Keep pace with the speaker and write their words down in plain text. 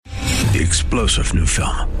the explosive new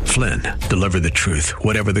film, Flynn, deliver the truth,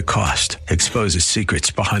 whatever the cost, exposes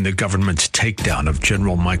secrets behind the government's takedown of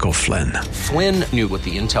General Michael Flynn. Flynn knew what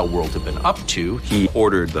the intel world had been up to. He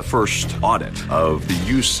ordered the first audit of the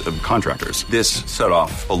use of contractors. This set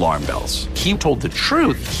off alarm bells. He told the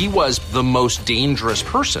truth. He was the most dangerous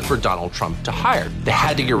person for Donald Trump to hire. They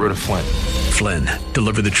had to get rid of Flynn. Flynn,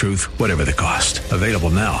 deliver the truth, whatever the cost. Available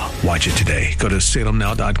now. Watch it today. Go to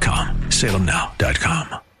salemnow.com.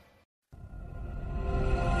 salemnow.com.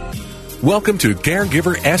 Welcome to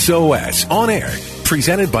Caregiver SOS On Air,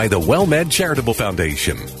 presented by the WellMed Charitable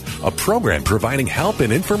Foundation, a program providing help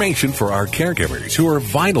and information for our caregivers who are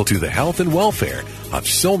vital to the health and welfare of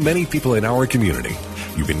so many people in our community.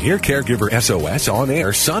 You can hear Caregiver SOS On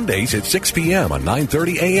Air Sundays at 6 p.m. on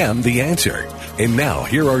 9:30 a.m. The Answer. And now,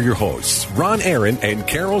 here are your hosts, Ron Aaron and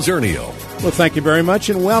Carol Zernial. Well, thank you very much,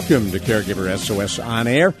 and welcome to Caregiver SOS On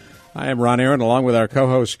Air. I am Ron Aaron, along with our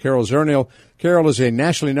co-host, Carol Zernial. Carol is a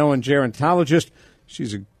nationally known gerontologist.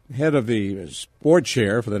 She's a head of the board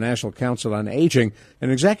chair for the National Council on Aging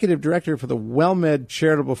and executive director for the WellMed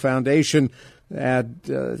Charitable Foundation.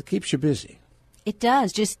 That keeps you busy. It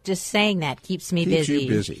does. Just saying that keeps me busy. Keeps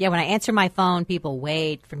you busy. Yeah, when I answer my phone, people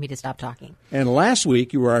wait for me to stop talking. And last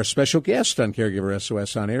week, you were our special guest on Caregiver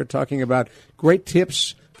SOS On Air, talking about great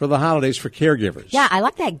tips for the holidays for caregivers. Yeah, I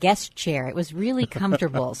like that guest chair. It was really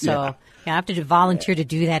comfortable. So I have to volunteer to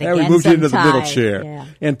do that again we moved sometime. Into the middle chair. Yeah.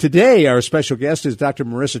 And today, our special guest is Dr.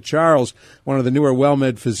 Marissa Charles, one of the newer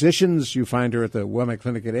WellMed physicians. You find her at the WellMed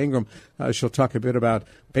Clinic at Ingram. She'll talk a bit about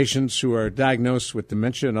patients who are diagnosed with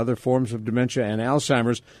dementia and other forms of dementia and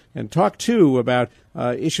Alzheimer's, and talk, too, about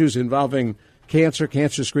issues involving cancer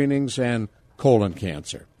screenings, and colon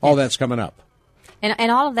cancer. All that's coming up.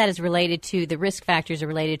 And all of that is related to, the risk factors are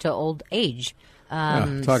related to old age.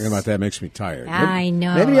 Talking about that makes me tired. I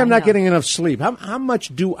know. Maybe I'm not getting enough sleep. How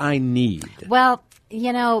much do I need? Well,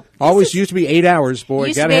 you know. Always used to be 8 hours, boy.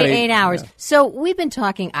 Used to be 8 hours. Yeah. So we've been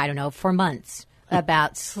talking, for months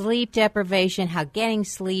about sleep deprivation, how getting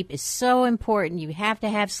sleep is so important. You have to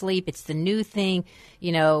have sleep. It's the new thing.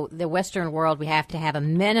 You know, the Western world, we have to have a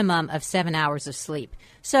minimum of 7 hours of sleep.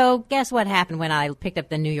 So guess what happened when I picked up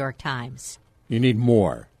the New York Times? You need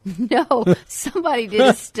more. No, somebody did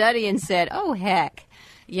a study and said, oh, heck,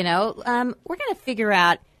 we're going to figure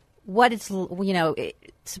out what it's,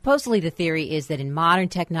 supposedly the theory is that in modern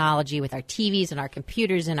technology with our TVs and our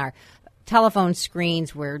computers and our telephone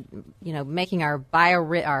screens, we're, making our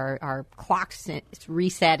our clocks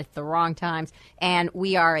reset at the wrong times, and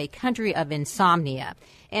we are a country of insomnia.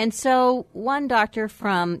 And so one doctor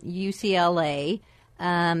from UCLA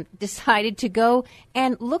decided to go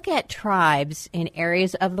and look at tribes in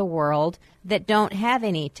areas of the world that don't have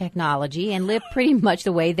any technology and live pretty much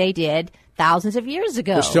the way they did thousands of years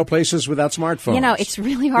ago. There's still places without smartphones. It's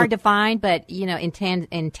really hard to find, but, in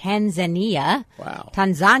Tanzania,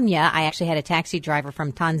 Tanzania, I actually had a taxi driver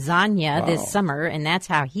from Tanzania this summer, and that's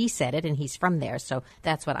how he said it, and he's from there, so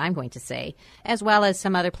that's what I'm going to say, as well as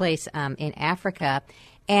some other place in Africa.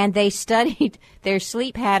 And they studied their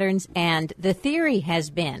sleep patterns, and the theory has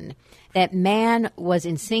been that man was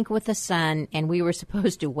in sync with the sun, and we were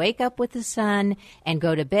supposed to wake up with the sun and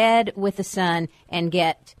go to bed with the sun and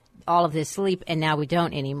get all of this sleep, and now we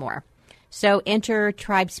don't anymore. So enter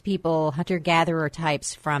tribespeople, hunter-gatherer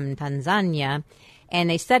types from Tanzania, and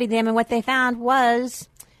they studied them, and what they found was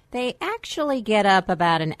they actually get up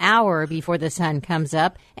about an hour before the sun comes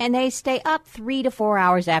up, and they stay up 3 to 4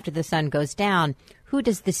 hours after the sun goes down. Who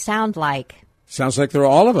does this sound like? Sounds like they're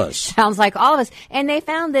all of us. Sounds like all of us. And they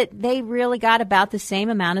found that they really got about the same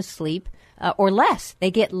amount of sleep or less. They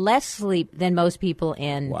get less sleep than most people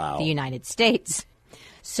in the United States.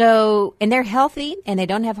 So, and they're healthy, and they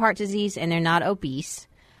don't have heart disease, and they're not obese.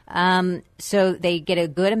 So they get a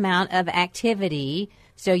good amount of activity.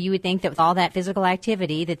 So you would think that with all that physical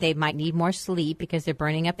activity that they might need more sleep because they're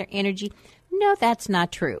burning up their energy. No, that's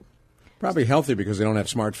not true. Probably healthy because they don't have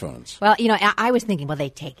smartphones. Well, I was thinking, they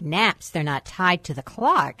take naps. They're not tied to the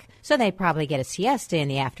clock. So they probably get a siesta in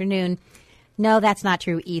the afternoon. No, that's not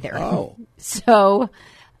true either. Oh. So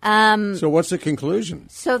what's the conclusion?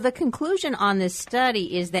 So the conclusion on this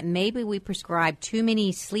study is that maybe we prescribe too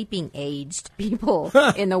many sleeping-aged people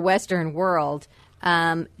in the Western world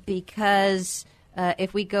because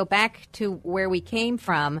if we go back to where we came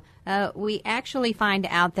from, we actually find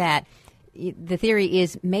out that the theory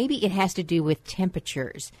is maybe it has to do with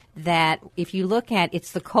temperatures, that if you look at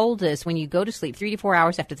it's the coldest when you go to sleep, 3 to 4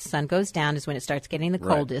 hours after the sun goes down is when it starts getting the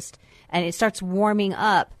coldest, and it starts warming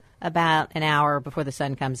up about an hour before the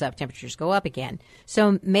sun comes up. Temperatures go up again.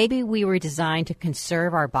 So maybe we were designed to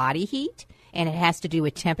conserve our body heat, and it has to do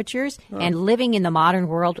with temperatures. And living in the modern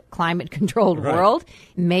world, climate-controlled world,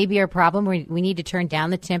 may be our problem. We need to turn down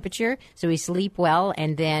the temperature so we sleep well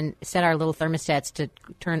and then set our little thermostats to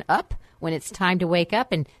turn up when it's time to wake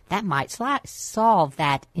up, and that might solve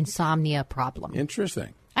that insomnia problem.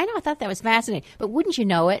 Interesting. I know, I thought that was fascinating. But wouldn't you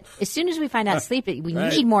know it, as soon as we find out we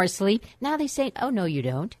need more sleep, now they say, oh, no, you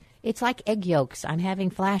don't. It's like egg yolks. I'm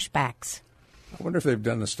having flashbacks. I wonder if they've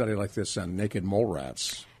done a study like this on naked mole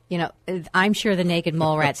rats. You know, I'm sure the naked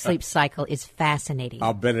mole rat sleep cycle is fascinating.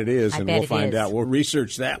 I'll bet it is, and we'll find out. We'll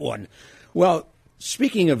research that one. Well,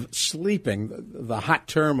 speaking of sleeping, the hot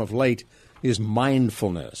term of late is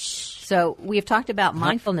mindfulness. So we've talked about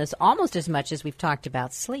mindfulness almost as much as we've talked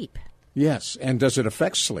about sleep. Yes, and does it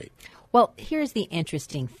affect sleep? Well, here's the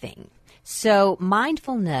interesting thing. So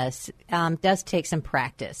mindfulness does take some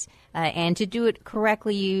practice. And to do it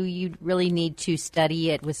correctly, you really need to study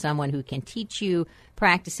it with someone who can teach you,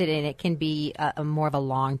 practice it, and it can be a more of a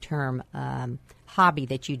long-term hobby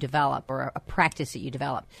that you develop or a practice that you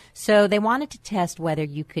develop. So they wanted to test whether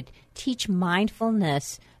you could teach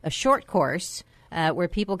mindfulness, a short course where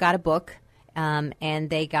people got a book and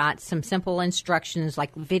they got some simple instructions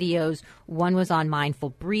like videos. One was on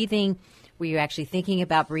mindful breathing, where you're actually thinking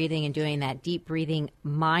about breathing and doing that deep breathing,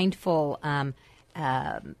 mindful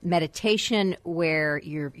meditation where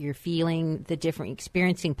you're feeling the different,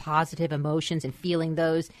 experiencing positive emotions and feeling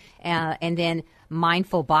those, and then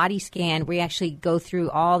mindful body scan where you actually go through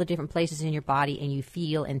all the different places in your body and you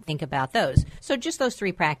feel and think about those. So just those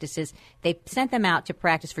three practices. They sent them out to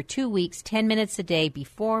practice for 2 weeks, 10 minutes a day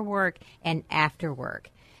before work and after work.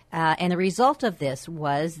 And the result of this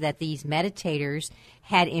was that these meditators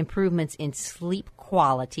had improvements in sleep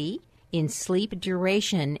quality, in sleep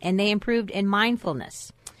duration, and they improved in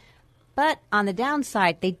mindfulness. But on the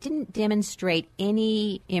downside, they didn't demonstrate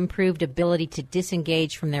any improved ability to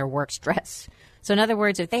disengage from their work stress. So in other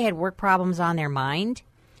words, if they had work problems on their mind,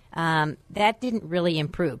 that didn't really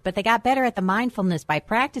improve. But they got better at the mindfulness by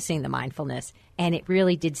practicing the mindfulness, and it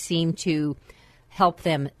really did seem to help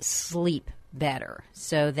them sleep better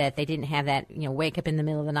so that they didn't have that, wake up in the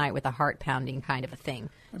middle of the night with a heart pounding kind of a thing.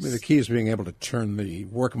 I mean, the key is being able to turn the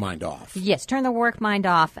work mind off. Yes, turn the work mind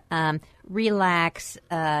off, relax,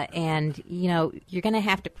 and, you're going to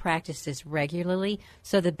have to practice this regularly.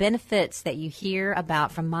 So the benefits that you hear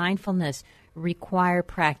about from mindfulness require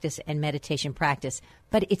practice and meditation practice.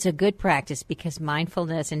 But it's a good practice because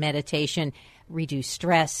mindfulness and meditation reduce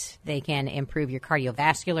stress. They can improve your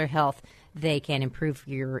cardiovascular health. They can improve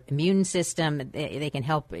your immune system. They can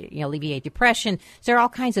help alleviate depression. So there are all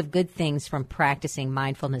kinds of good things from practicing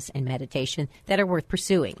mindfulness and meditation that are worth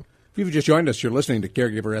pursuing. If you've just joined us, you're listening to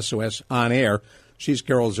Caregiver SOS On Air. She's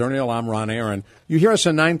Carol Zernial. I'm Ron Aaron. You hear us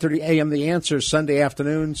on 9:30 a.m. The Answer, Sunday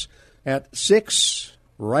afternoons at 6,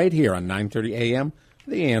 right here on 9:30 a.m.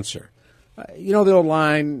 The Answer. The old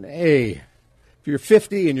line, hey, if you're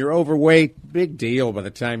 50 and you're overweight, big deal. By the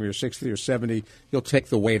time you're 60 or 70, you'll take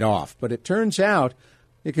the weight off. But it turns out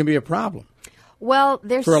it can be a problem. Well,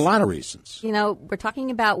 there's for a lot of reasons. We're talking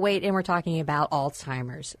about weight and we're talking about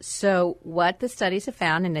Alzheimer's. So what the studies have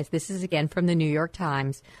found, and this is again from the New York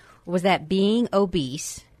Times, was that being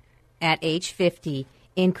obese at age 50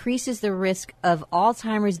 increases the risk of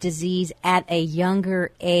Alzheimer's disease at a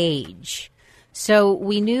younger age. So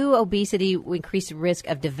we knew obesity would increase the risk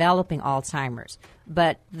of developing Alzheimer's.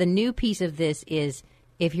 But the new piece of this is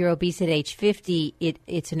if you're obese at age 50,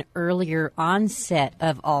 it's an earlier onset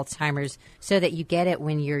of Alzheimer's so that you get it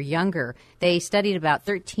when you're younger. They studied about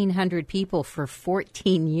 1,300 people for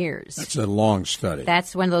 14 years. That's a long study.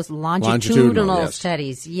 That's one of those longitudinal yes.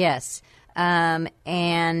 studies, yes.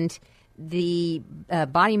 And the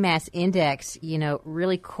body mass index,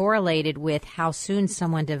 really correlated with how soon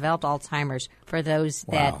someone developed Alzheimer's. For those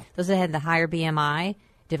that had the higher BMI,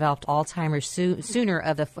 developed Alzheimer's sooner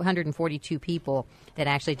of the 142 people that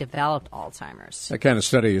actually developed Alzheimer's. That kind of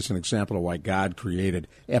study is an example of why God created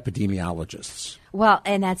epidemiologists. Well,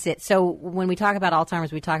 and that's it. So when we talk about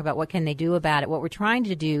Alzheimer's, we talk about what can they do about it. What we're trying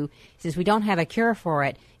to do, since we don't have a cure for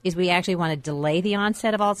it, is we actually want to delay the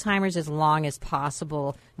onset of Alzheimer's as long as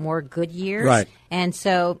possible, more good years. Right. And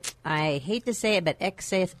so I hate to say it, but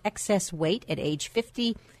excess weight at age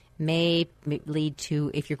 50 may lead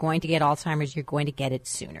to, if you're going to get Alzheimer's, you're going to get it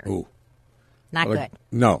sooner. Ooh. Not good.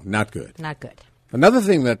 No, not good. Not good. Another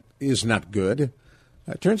thing that is not good,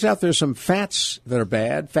 it turns out there's some fats that are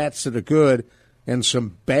bad, fats that are good, and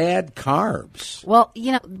some bad carbs. Well,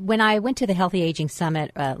 when I went to the Healthy Aging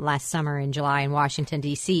Summit last summer in July in Washington,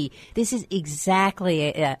 D.C., this is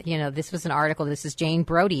exactly, this was an article. This is Jane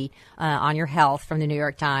Brody on Your Health from the New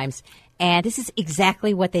York Times. And this is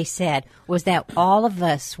exactly what they said, was that all of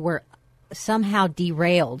us were somehow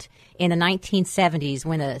derailed in the 1970s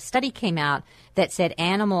when a study came out that said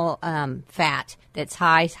animal fat that's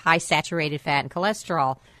high saturated fat and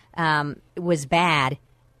cholesterol was bad.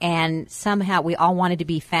 And somehow we all wanted to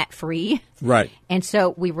be fat-free. Right. And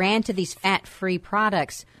so we ran to these fat-free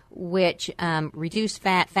products, which reduce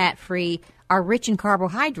fat-free, are rich in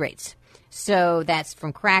carbohydrates. So that's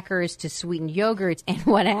from crackers to sweetened yogurts. And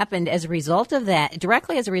what happened as a result of that,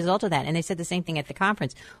 directly as a result of that, and they said the same thing at the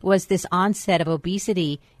conference, was this onset of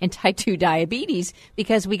obesity and type 2 diabetes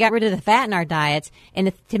because we got rid of the fat in our diets.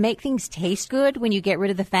 And to make things taste good when you get rid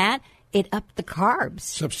of the fat, it upped the carbs.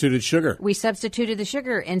 Substituted sugar. We substituted the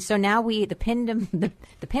sugar, and so now the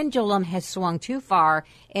pendulum has swung too far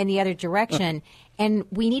in the other direction, and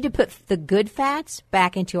we need to put the good fats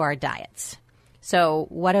back into our diets. So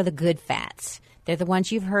what are the good fats? They're the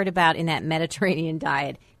ones you've heard about in that Mediterranean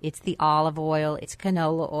diet. It's the olive oil, it's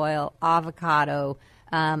canola oil, avocado,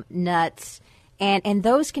 nuts. And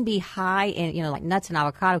those can be high in, like nuts and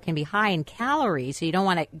avocado can be high in calories, so you don't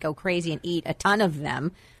want to go crazy and eat a ton of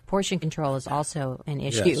them. Portion control is also an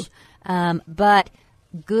issue. Yes. But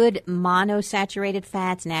good monosaturated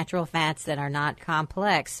fats, natural fats that are not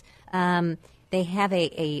complex, they have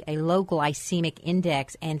a low glycemic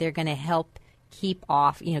index, and they're going to help keep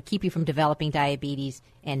you from developing diabetes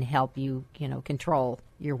and help you, control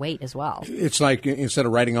your weight as well. It's like instead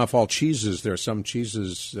of writing off all cheeses, there are some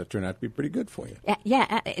cheeses that turn out to be pretty good for you.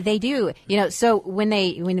 Yeah, they do. So when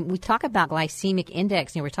we talk about glycemic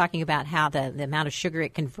index, we're talking about how the amount of sugar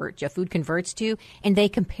food converts to, and they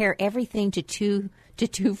compare everything to two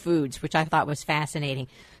foods, which I thought was fascinating.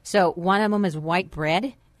 So one of them is white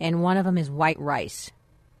bread, and one of them is white rice.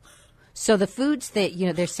 So the foods that,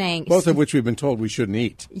 they're saying... Both of which we've been told we shouldn't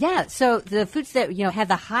eat. Yeah, so the foods that, have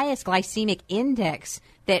the highest glycemic index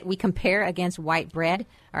that we compare against white bread,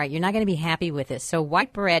 all right, you're not going to be happy with this. So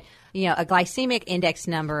white bread, a glycemic index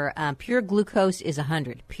number, pure glucose is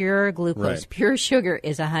 100. Pure glucose, right. Pure sugar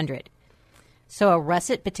is 100. So a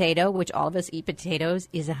russet potato, which all of us eat potatoes,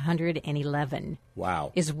 is 111.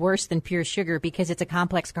 Wow. Is worse than pure sugar because it's a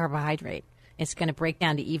complex carbohydrate. It's going to break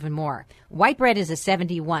down to even more. White bread is a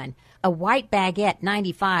 71. A white baguette,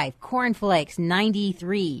 95. Cornflakes,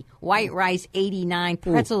 93. White rice, 89.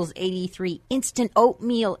 Pretzels, 83. Instant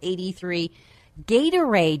oatmeal, 83.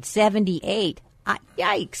 Gatorade, 78.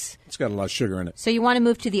 Yikes. It's got a lot of sugar in it. So you want to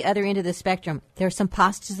move to the other end of the spectrum. There are some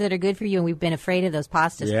pastas that are good for you, and we've been afraid of those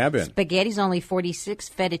pastas. Yeah, I've been. Spaghetti's only 46,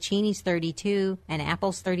 fettuccine's 32, and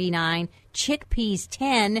apple's 39, chickpeas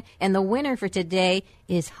 10, and the winner for today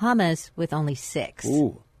is hummus with only 6.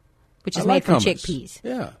 Ooh. Which is I made like from hummus. chickpeas.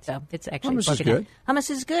 Yeah. So it's actually hummus is good. Hummus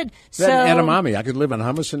is good. That and edamame. I could live on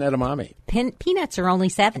hummus and edamame. Peanuts are only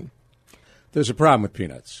 7. There's a problem with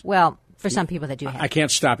peanuts. Well, for some people that do have. I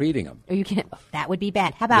can't stop eating them. Or you can't. That would be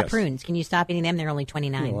bad. How about prunes? Can you stop eating them? They're only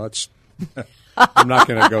 29. Well, I'm not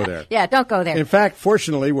going to go there. Yeah, don't go there. In fact,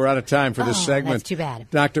 fortunately, we're out of time for this segment. That's too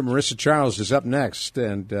bad. Dr. Marissa Charles is up next,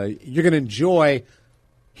 and you're going to enjoy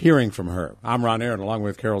hearing from her. I'm Ron Aaron, along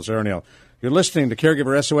with Carol Zernial. You're listening to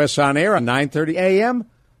Caregiver SOS on air on 9:30 a.m.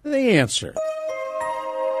 The Answer.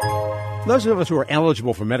 Those of us who are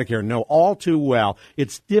eligible for Medicare know all too well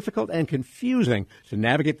it's difficult and confusing to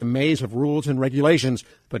navigate the maze of rules and regulations,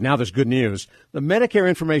 but now there's good news. The Medicare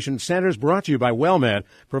Information Centers, brought to you by WellMed,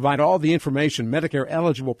 provide all the information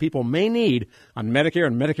Medicare-eligible people may need on Medicare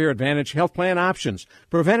and Medicare Advantage health plan options,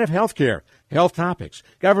 preventive health care, health topics,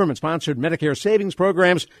 government-sponsored Medicare savings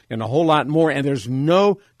programs, and a whole lot more, and there's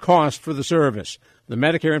no cost for the service. The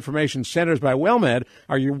Medicare Information Centers by WellMed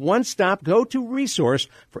are your one-stop go-to resource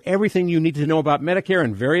for everything you need to know about Medicare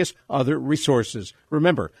and various other resources.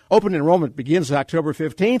 Remember, open enrollment begins October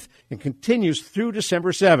 15th and continues through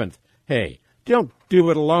December 7th. Hey, don't do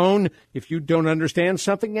it alone. If you don't understand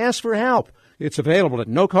something, ask for help. It's available at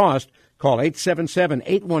no cost. Call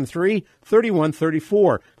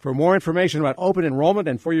 877-813-3134 for more information about open enrollment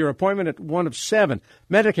and for your appointment at one of 7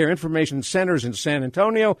 Medicare Information Centers in San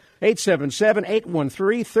Antonio,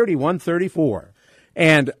 877-813-3134.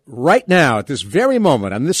 And right now, at this very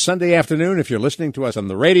moment, on this Sunday afternoon, if you're listening to us on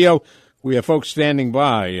the radio, we have folks standing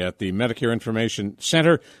by at the Medicare Information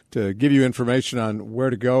Center to give you information on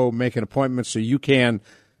where to go, make an appointment so you can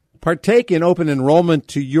partake in open enrollment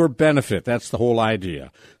to your benefit. That's the whole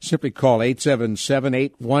idea. Simply call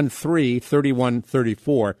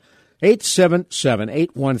 877-813-3134.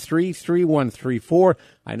 877-813-3134.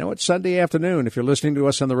 I know it's Sunday afternoon if you're listening to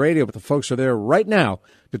us on the radio, but the folks are there right now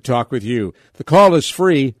to talk with you. The call is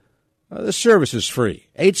free. The service is free.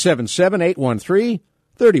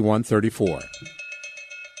 877-813-3134.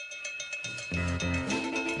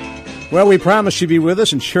 Well, we promised she'd be with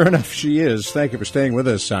us, and sure enough, she is. Thank you for staying with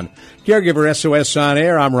us on Caregiver SOS On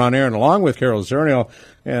Air. I'm Ron Aaron, along with Carol Zernial,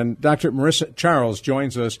 and Dr. Marissa Charles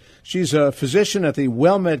joins us. She's a physician at the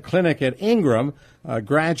WellMed Clinic at Ingram, a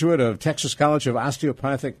graduate of Texas College of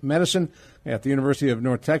Osteopathic Medicine at the University of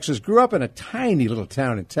North Texas. Grew up in a tiny little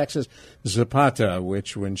town in Texas, Zapata,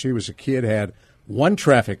 which, when she was a kid, had one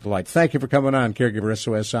traffic light. Thank you for coming on Caregiver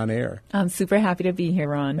SOS On Air. I'm super happy to be here,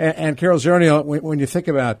 Ron. And Carol Zernial, when you think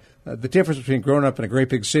about the difference between growing up in a great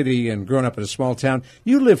big city and growing up in a small town,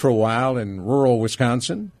 you lived for a while in rural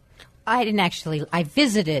Wisconsin. I didn't actually. I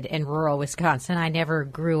visited in rural Wisconsin. I never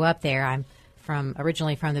grew up there. I'm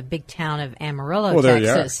originally from the big town of Amarillo,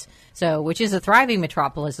 Texas. So, which is a thriving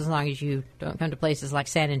metropolis as long as you don't come to places like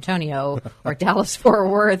San Antonio or Dallas-Fort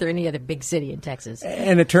Worth or any other big city in Texas.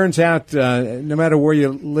 And it turns out, no matter where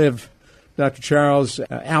you live, Dr. Charles,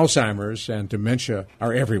 Alzheimer's and dementia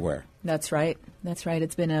are everywhere. That's right. That's right.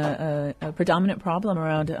 It's been a predominant problem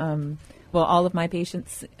around, all of my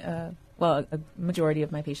patients, a majority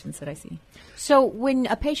of my patients that I see. So when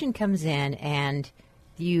a patient comes in and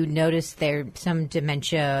you notice there's some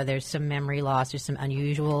dementia, there's some memory loss, there's some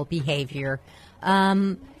unusual behavior, how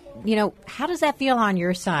does that feel on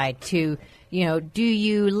your side do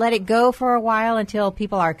you let it go for a while until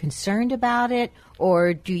people are concerned about it,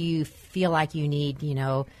 or do you feel like you need,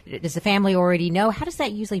 does the family already know? How does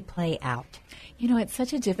that usually play out? It's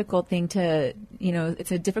such a difficult thing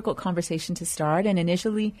it's a difficult conversation to start. And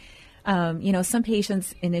initially, some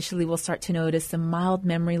patients initially will start to notice some mild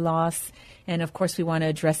memory loss. And of course, we want to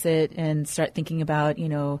address it and start thinking about,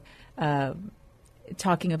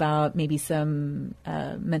 talking about maybe some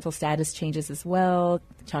mental status changes as well,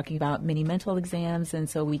 talking about mini mental exams, and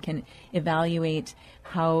so we can evaluate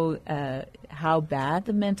how bad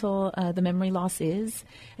the memory loss is.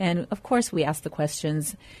 And of course, we ask the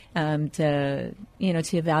questions to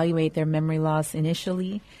evaluate their memory loss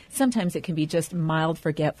initially. Sometimes it can be just mild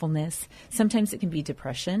forgetfulness. Sometimes it can be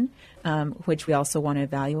depression, which we also want to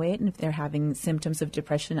evaluate. And if they're having symptoms of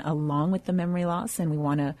depression along with the memory loss, and we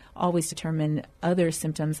want to always determine other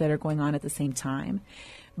symptoms that are going on at the same time.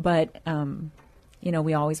 But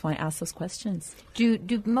we always want to ask those questions.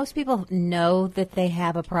 Do most people know that they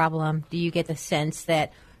have a problem? Do you get the sense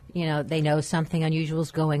that, they know something unusual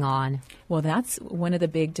is going on? Well, that's one of the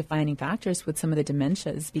big defining factors with some of the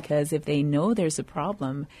dementias, because if they know there's a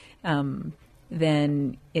problem,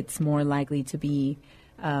 then it's more likely to be,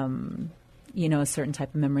 a certain type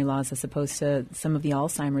of memory loss as opposed to some of the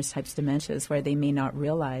Alzheimer's types of dementias where they may not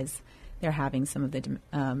realize they're having some of the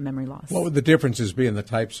memory loss. What would the differences be in the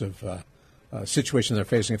types of situation they're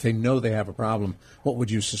facing? If they know they have a problem, what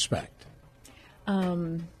would you suspect?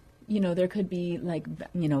 There could be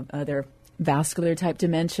other vascular type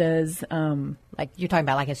dementias. Like you're talking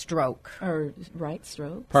about like a stroke. Or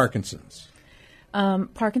stroke. Parkinson's.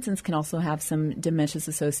 Parkinson's can also have some dementias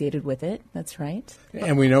associated with it. That's right.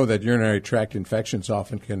 And we know that urinary tract infections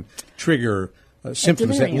often can trigger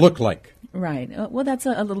symptoms that look like. Right. Well, that's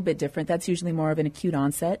a little bit different. That's usually more of an acute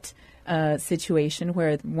onset situation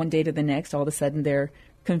where one day to the next, all of a sudden they're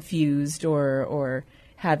confused or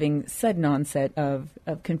having sudden onset of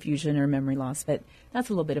confusion or memory loss. But that's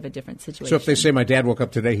a little bit of a different situation. So if they say my dad woke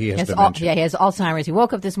up today, he has dementia. He has Alzheimer's. He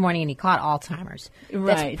woke up this morning and he caught Alzheimer's.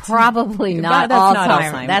 Right. That's probably not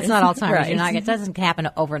Alzheimer's. That's not Alzheimer's. Right. It doesn't happen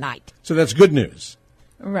overnight. So that's good news.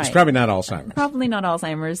 Right. It's probably not Alzheimer's. Probably not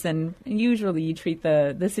Alzheimer's, and usually you treat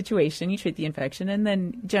the situation, you treat the infection, and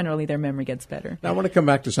then generally their memory gets better. Now, I want to come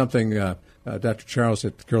back to something Dr. Charles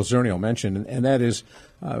that Carol Zernial mentioned, and that is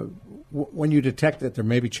when you detect that there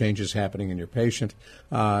may be changes happening in your patient,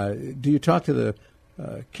 do you talk to the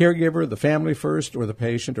caregiver, the family first, or the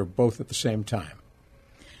patient, or both at the same time?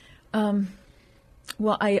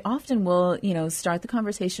 Well, I often will, start the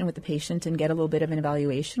conversation with the patient and get a little bit of an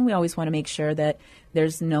evaluation. We always want to make sure that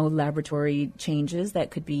there's no laboratory changes that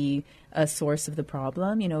could be a source of the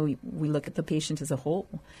problem. We look at the patient as a whole,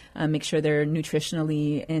 make sure they're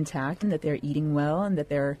nutritionally intact and that they're eating well, and that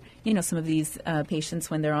they're, some of these patients,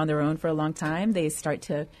 when they're on their own for a long time, they start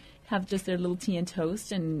to have just their little tea and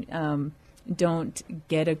toast and don't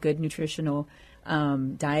get a good nutritional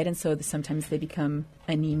diet, and so sometimes they become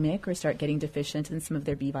anemic or start getting deficient in some of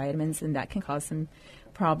their B vitamins, and that can cause some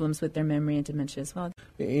problems with their memory and dementia as well.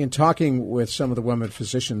 In talking with some of the WellMed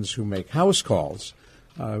physicians who make house calls,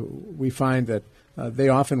 we find that they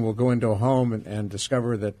often will go into a home and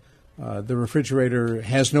discover that the refrigerator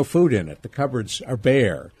has no food in it. The cupboards are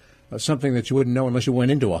bare, something that you wouldn't know unless you went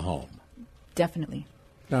into a home. Definitely.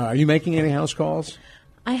 Are you making any house calls?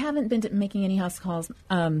 I haven't been making any house calls.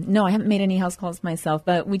 No, I haven't made any house calls myself,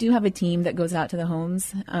 but we do have a team that goes out to the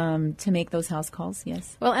homes to make those house calls,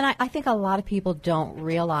 yes. Well, and I think a lot of people don't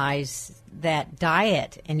realize that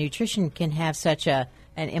diet and nutrition can have such an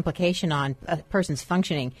implication on a person's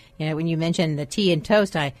functioning. You know, when you mentioned the tea and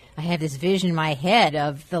toast, I have this vision in my head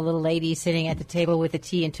of the little lady sitting at the table with the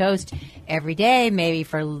tea and toast every day, maybe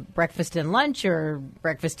for breakfast and lunch or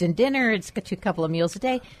breakfast and dinner. It's a couple of meals a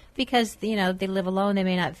day because, you know, they live alone. They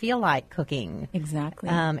may not feel like cooking. Exactly.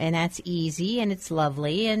 And that's easy and it's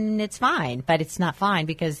lovely and it's fine, but it's not fine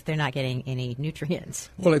because they're not getting any nutrients.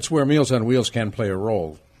 Well, it's where Meals on Wheels can play a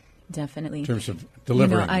role. Definitely. In terms of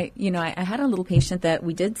delivering. I had a little patient that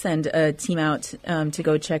we did send a team out to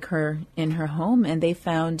go check her in her home, and they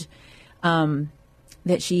found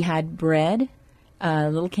that she had bread,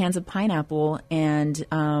 little cans of pineapple, and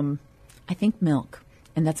I think milk,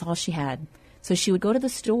 and that's all she had. So she would go to the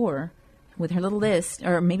store with her little list,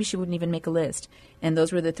 or maybe she wouldn't even make a list, and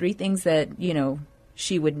those were the 3 things that, you know,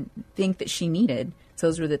 she would think that she needed. So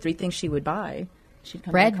those were the 3 things she would buy. She'd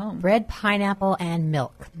come back home. Bread, pineapple, and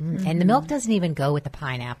milk. Mm-hmm. And the milk doesn't even go with the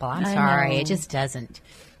pineapple. I'm sorry. It just doesn't.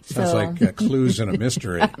 Sounds like clues in a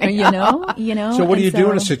mystery. you know. So what do you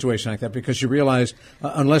do in a situation like that? Because you realize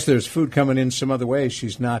unless there's food coming in some other way,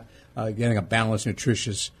 she's not getting a balanced,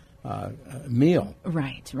 nutritious meal.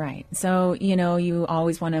 Right. So, you know, you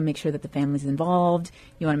always want to make sure that the family's involved.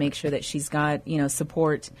 You want to make sure that she's got, you know,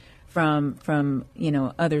 support from you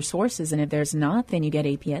know, other sources. And if there's not, then you get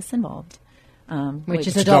APS involved. Which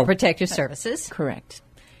is Adult Protective Services. Correct.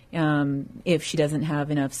 If she doesn't have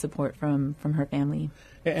enough support from her family.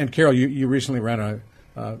 And Carol, you recently ran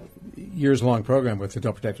a years-long program with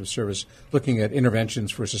Adult Protective Service looking at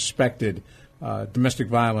interventions for suspected domestic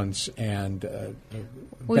violence and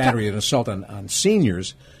battery and assault on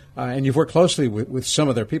seniors. And you've worked closely with some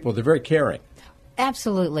of their people. They're very caring.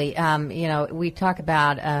 Absolutely. You know, we talk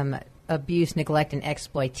about abuse, neglect, and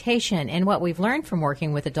exploitation. And what we've learned from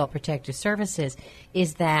working with Adult Protective Services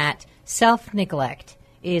is that self-neglect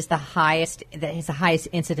is the highest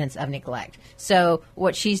incidence of neglect. So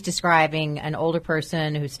what she's describing, an older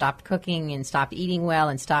person who stopped cooking and stopped eating well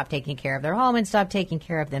and stopped taking care of their home and stopped taking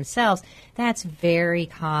care of themselves, that's very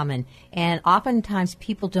common. And oftentimes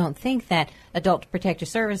people don't think that Adult Protective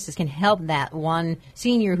Services can help that one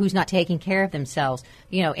senior who's not taking care of themselves.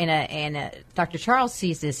 You know, Dr. Charles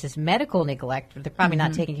sees this as medical neglect. They're probably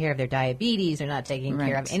not taking care of their diabetes. They're not taking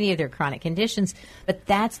care of any of their chronic conditions. But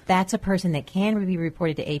that's a person that can be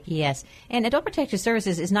reported to APS. And Adult Protective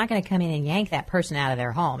Services is not going to come in and yank that person out of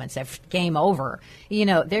their home and say, game over. You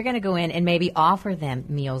know, they're going to go in and maybe offer them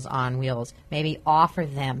Meals on Wheels, maybe offer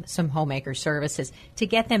them some homemaker services to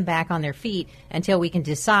get them back on their feet until we can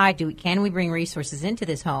decide, can we bring resources into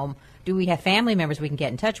this home? Do we have family members we can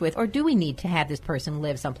get in touch with? Or do we need to have this person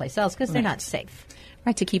live someplace else because they're not safe?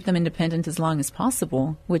 Right, to keep them independent as long as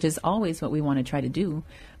possible, which is always what we want to try to do.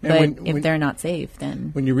 But if they're not safe, then...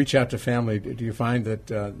 When you reach out to family, do you find that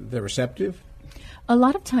they're receptive? A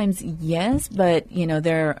lot of times, yes, but, you know,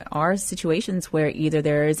 there are situations where either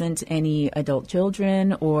there isn't any adult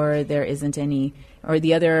children or there isn't any, or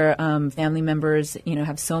the other family members, you know,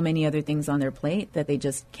 have so many other things on their plate that they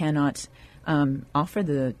just cannot offer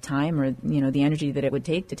the time or, you know, the energy that it would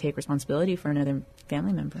take to take responsibility for another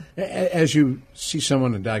family member. As you see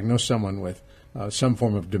someone and diagnose someone with some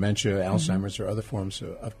form of dementia, Alzheimer's or other forms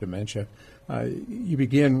of dementia, you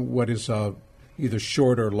begin what is either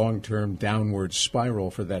short or long-term downward spiral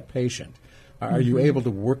for that patient. Are you able to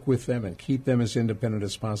work with them and keep them as independent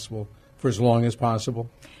as possible for as long as possible?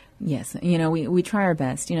 Yes. You know, we try our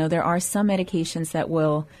best. You know, there are some medications that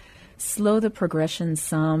will slow the progression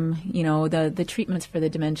some. You know, the treatments for the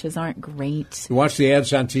dementias aren't great. You watch the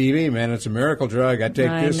ads on TV, man. It's a miracle drug. I take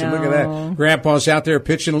this and look at that. Grandpa's out there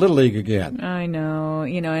pitching Little League again. I know.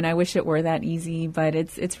 You know, and I wish it were that easy, but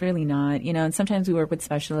it's really not. You know, and sometimes we work with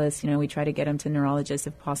specialists. You know, we try to get them to neurologists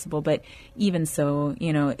if possible. But even so,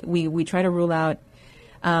 you know, we try to rule out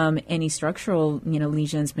any structural, you know,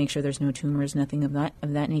 lesions, make sure there's no tumors, nothing of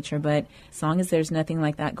that nature. But as long as there's nothing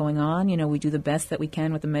like that going on, you know, we do the best that we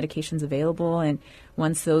can with the medications available. And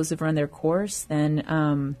once those have run their course,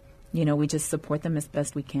 then, you know, we just support them as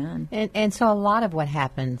best we can. And so a lot of what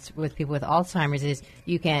happens with people with Alzheimer's is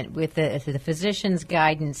you can, with the physician's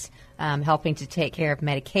guidance, helping to take care of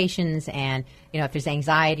medications and, you know, if there's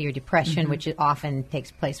anxiety or depression, which often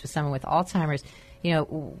takes place with someone with Alzheimer's,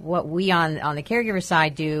 what we on the caregiver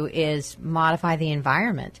side do is modify the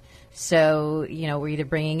environment. So, we're either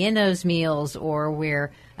bringing in those meals or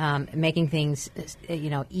we're making things,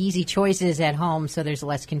 easy choices at home so there's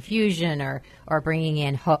less confusion, or bringing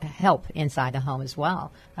in help inside the home as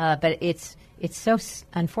well. But it's so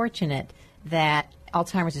unfortunate that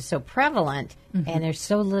Alzheimer's is so prevalent, and there's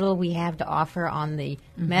so little we have to offer on the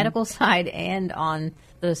medical side and on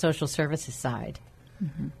the social services side.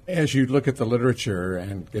 As you look at the literature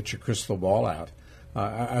and get your crystal ball out,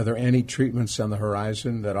 are there any treatments on the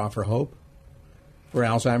horizon that offer hope for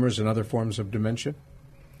Alzheimer's and other forms of dementia?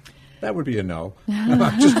 That would be a no.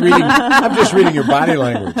 I'm just reading your body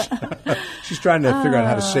language. She's trying to figure out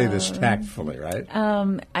how to say this tactfully, right?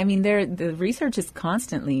 The research is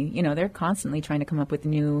constantly, they're constantly trying to come up with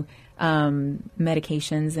new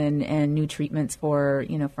medications and new treatments for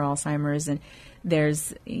Alzheimer's, and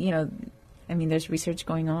there's there's research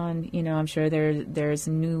going on. I'm sure there's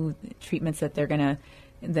new treatments that they're gonna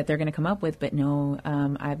come up with, but no,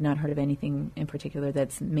 I've not heard of anything in particular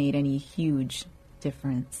that's made any huge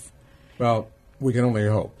difference. Well, we can only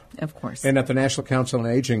hope. Of course. And at the National Council on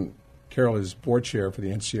Aging, Carol is board chair for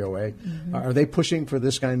the NCOA. Are they pushing for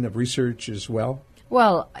this kind of research as well?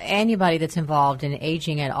 Well, anybody that's involved in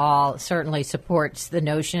aging at all certainly supports the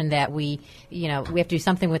notion that we have to do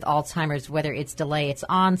something with Alzheimer's, whether it's delay its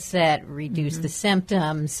onset, reduce the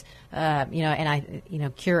symptoms,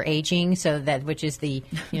 cure aging, which is the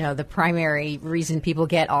the primary reason people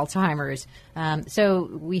get Alzheimer's. So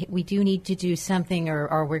we do need to do something,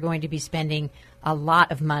 or we're going to be spending a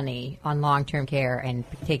lot of money on long-term care and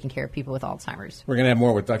taking care of people with Alzheimer's. We're going to have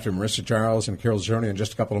more with Dr. Marissa Charles and Carol Zernial in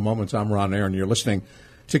just a couple of moments. I'm Ron Aaron. You're listening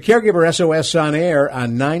to Caregiver SOS on air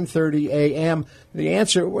on 9:30 a.m. The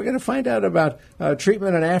Answer, we're going to find out about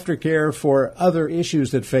treatment and aftercare for other issues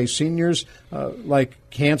that face seniors, like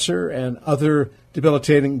cancer and other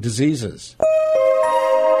debilitating diseases.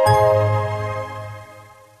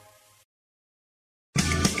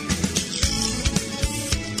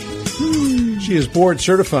 She is board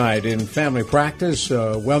certified in family practice,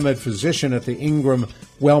 a WellMed physician at the Ingram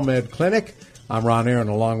WellMed Clinic. I'm Ron Aaron,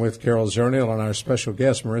 along with Carol Zernial, and our special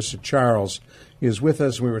guest, Marissa Charles, is with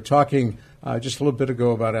us. We were talking just a little bit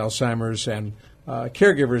ago about Alzheimer's and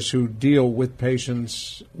caregivers who deal with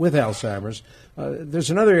patients with Alzheimer's. There's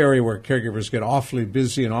another area where caregivers get awfully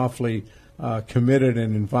busy and awfully committed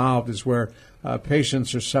and involved, is where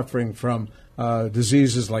patients are suffering from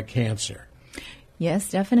diseases like cancer. Yes,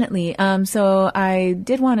 definitely. So I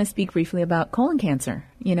did want to speak briefly about colon cancer,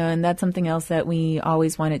 and that's something else that we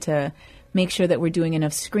always wanted to make sure that we're doing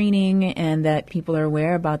enough screening and that people are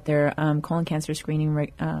aware about their colon cancer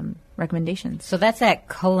screening recommendations. So that's that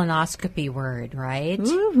colonoscopy word, right?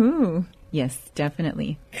 Woohoo! Yes,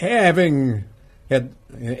 definitely. Having had,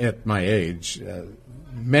 at my age,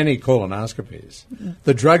 many colonoscopies.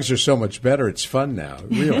 The drugs are so much better. It's fun now,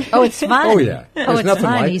 really. Oh, it's fun. Oh, yeah. Oh, it's fun.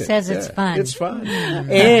 Like he says it's fun. It's fun.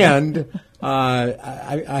 And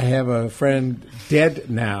I have a friend dead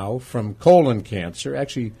now from colon cancer,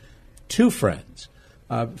 actually two friends,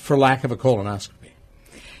 for lack of a colonoscopy.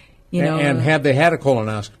 And had they had a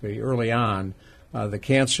colonoscopy early on, the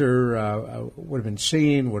cancer would have been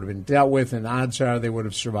seen, would have been dealt with, and odds are they would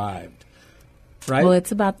have survived. Right? Well,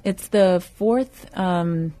 it's the fourth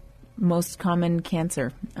most common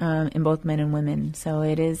cancer in both men and women. So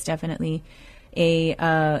it is definitely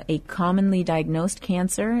a commonly diagnosed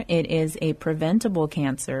cancer. It is a preventable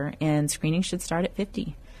cancer, and screening should start at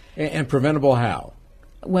 50. And preventable how?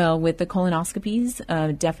 Well, with the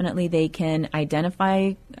colonoscopies, definitely they can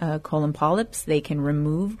identify colon polyps. They can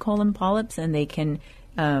remove colon polyps, and they can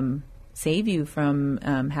save you from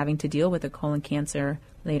having to deal with a colon cancer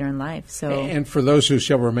later in life. So, and for those who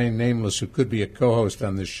shall remain nameless, who could be a co-host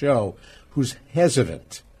on this show, who's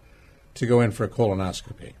hesitant to go in for a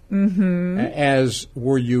colonoscopy, as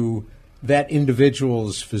were you that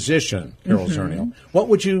individual's physician, Carol Zernial, what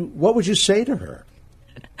would you say to her?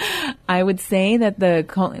 I would say that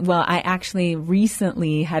I actually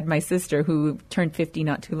recently had my sister, who turned 50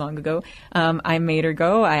 not too long ago. I made her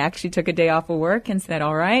go. I actually took a day off of work and said,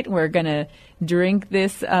 all right, we're going to drink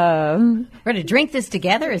this. We're going to drink this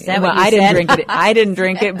together? Is that what you said? I didn't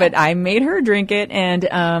drink it, but I made her drink it, and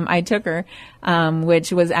I took her,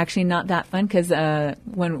 which was actually not that fun because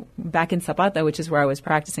when back in Zapata, which is where I was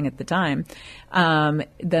practicing at the time,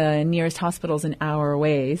 the nearest hospital is an hour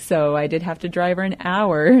away. So I did have to drive her an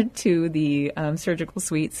hour to the surgical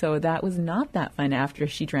suite. So that was not that fun after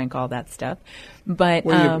she drank all that stuff. But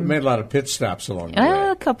you made a lot of pit stops along the way.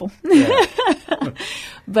 A couple. Yeah.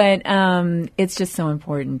 But it's just so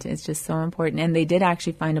important. It's just so important. And they did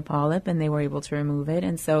actually find a polyp, and they were able to remove it.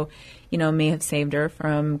 And so, may have saved her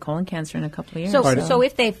from colon cancer in a couple of years. So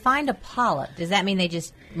if they find a polyp, does that mean they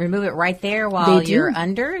just remove it right there while you're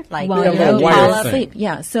under? Like while you're asleep?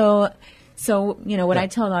 Yeah. So what I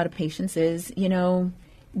tell a lot of patients is,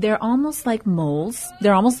 they're almost like moles.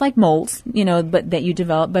 They're almost like moles, but that you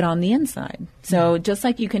develop, but on the inside. So just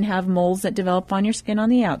like you can have moles that develop on your skin on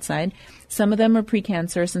the outside, some of them are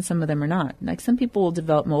precancerous and some of them are not. Like some people will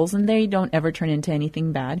develop moles and they don't ever turn into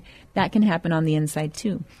anything bad. That can happen on the inside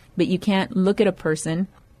too. But you can't look at a person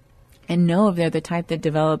and know if they're the type that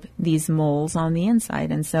develop these moles on the inside.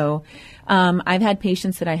 And so I've had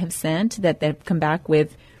patients that I have sent that have come back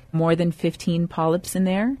with more than 15 polyps in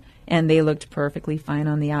there. And they looked perfectly fine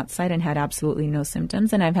on the outside and had absolutely no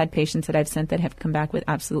symptoms. And I've had patients that I've sent that have come back with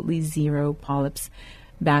absolutely zero polyps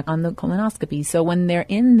back on the colonoscopy. So when they're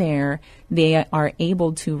in there, they are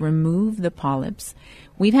able to remove the polyps.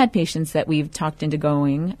 We've had patients that we've talked into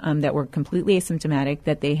going that were completely asymptomatic,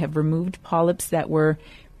 that they have removed polyps that were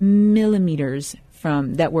millimeters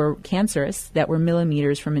from, that were cancerous, that were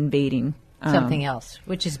millimeters from invading something else,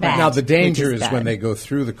 which is bad. Now, the danger is when they go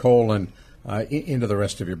through the colon into the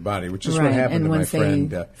rest of your body, which is what happened to my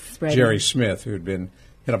friend Jerry Smith, who had been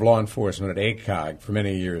head of law enforcement at ACOG for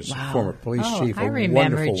many years, former police chief. I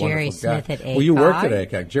remember Jerry Smith at ACOG. Well, you worked at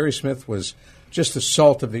ACOG. Jerry Smith was just the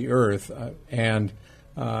salt of the earth, and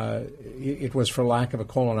it was for lack of a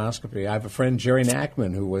colonoscopy. I have a friend, Jerry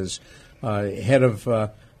Nachman, who was head of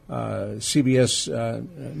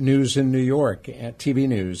CBS News in New York, at TV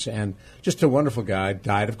News, and just a wonderful guy,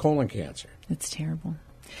 died of colon cancer. It's terrible.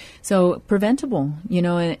 So preventable,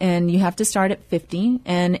 and you have to start at 50,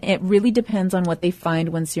 and it really depends on what they find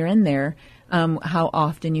once you're in there, how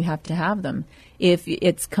often you have to have them. If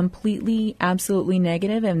it's completely, absolutely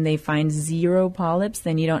negative and they find zero polyps,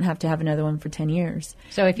 then you don't have to have another one for 10 years.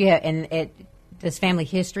 So if you have, does family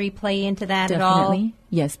history play into that at all? Definitely.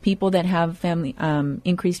 Yes. People that have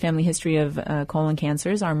increased family history of colon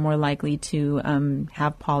cancers are more likely to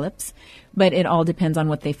have polyps, but it all depends on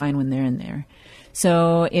what they find when they're in there.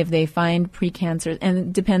 So if they find precancer, and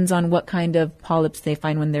it depends on what kind of polyps they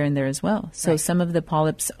find when they're in there as well. So some of the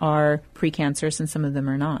polyps are precancerous and some of them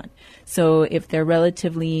are not. So if they're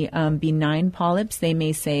relatively benign polyps, they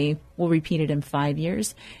may say, we'll repeat it in 5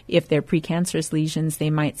 years. If they're precancerous lesions, they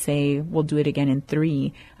might say, we'll do it again in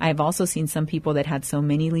 3. I've also seen some people that had so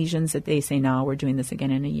many lesions that they say, no, we're doing this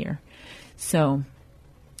again in a year. So,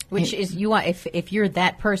 which is, you want, if you're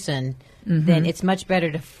that person, then it's much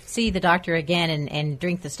better to see the doctor again and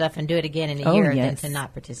drink the stuff and do it again in a year than to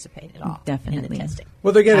not participate at all in the testing.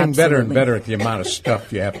 Well, they're getting better and better at the amount of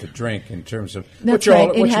stuff you have to drink in terms of what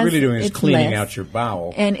you're really doing is cleaning out your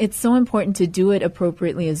bowel. And it's so important to do it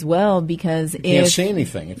appropriately as well, because you can't see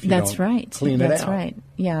anything if you don't clean it out. That's right.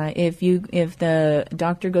 Yeah, if the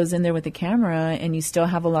doctor goes in there with a camera and you still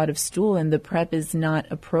have a lot of stool and the prep is not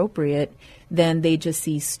appropriate, then they just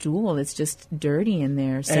see stool. It's just dirty in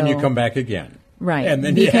there. So, and you come back again. Right. And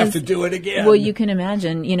then you have to do it again. Well, you can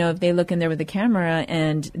imagine, if they look in there with a camera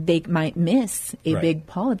and they might miss a big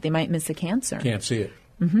polyp. They might miss a cancer. Can't see it.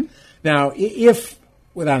 Mm-hmm. Now, if,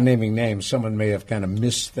 without naming names, someone may have kind of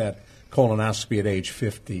missed that colonoscopy at age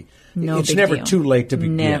 50, it's never too late to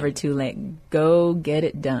begin. Never too late. Go get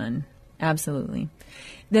it done. Absolutely.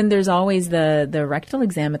 Then there's always the rectal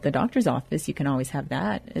exam at the doctor's office. You can always have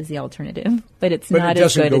that as the alternative, but it's not as good a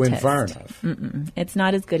test. But it doesn't go in far enough. It's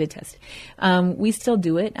not as good a test. We still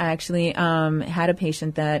do it. I actually had a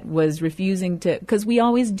patient that was refusing to, because we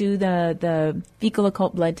always do the fecal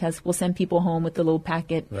occult blood test. We'll send people home with the little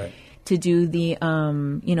packet to do the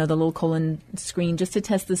the little colon screen just to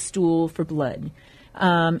test the stool for blood,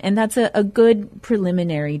 and that's a good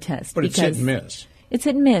preliminary test. But it's hit and miss. It's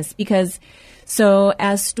hit and miss because. So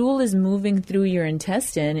as stool is moving through your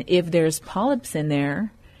intestine, if there's polyps in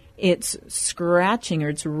there, it's scratching or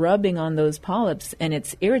it's rubbing on those polyps and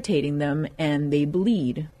it's irritating them and they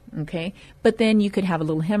bleed. Okay, but then you could have a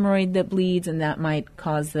little hemorrhoid that bleeds, and that might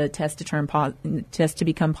cause the test to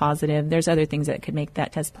become positive. There's other things that could make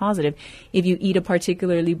that test positive. If you eat a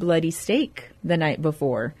particularly bloody steak the night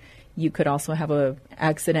before, you could also have a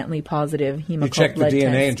accidentally positive hemoccult blood test. You check the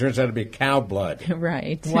DNA and it turns out to be cow blood.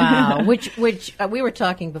 Right. Wow. which we were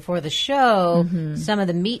talking before the show, some of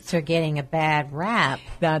the meats are getting a bad rap.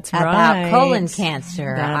 That's about colon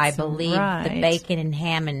cancer. That's I believe right. the bacon and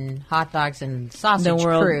ham and hot dogs and sausage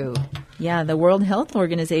crew. Yeah, the World Health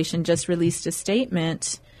Organization just released a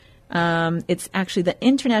statement. It's actually the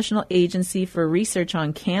International Agency for Research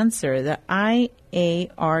on Cancer, the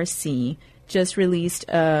IARC, just released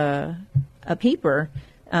a paper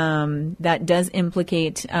that does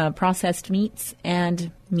implicate processed meats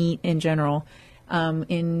and meat in general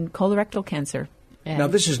in colorectal cancer. Now,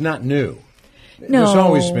 this is not new. No. There's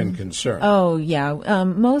always been concern. Oh, yeah.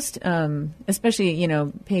 Most, especially,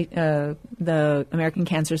 the American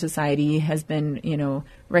Cancer Society has been,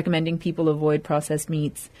 recommending people avoid processed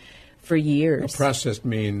meats for years. Processed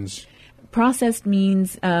means? Processed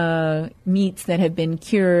means meats that have been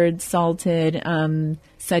cured, salted,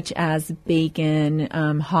 such as bacon,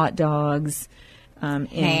 hot dogs,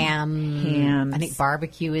 ham. I think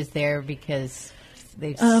barbecue is there because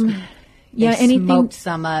they've anything smoked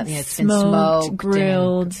some up. It's been smoked,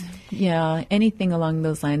 grilled. Anything along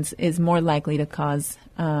those lines is more likely to cause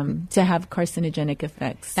to have carcinogenic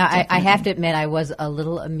effects. Now, I have to admit, I was a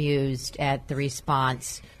little amused at the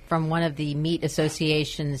response from one of the meat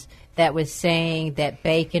associations that was saying that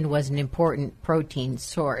bacon was an important protein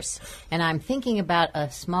source. And I'm thinking about a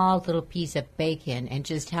small little piece of bacon and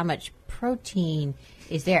just how much protein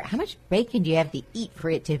is there. How much bacon do you have to eat for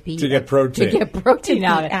it to be to get protein? To get protein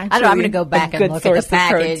out of it. I don't know. I'm going to go back and look at the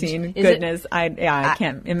package. Goodness, I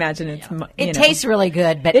can't imagine it's. It tastes really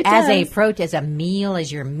good, but as a meal,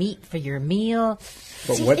 as your meat for your meal.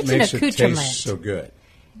 But what makes it taste so good?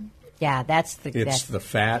 Yeah, that's the. It's the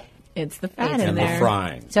fat. It's the fat and there. The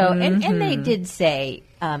frying. So, and they did say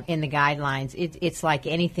in the guidelines, it's like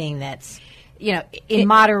anything that's, in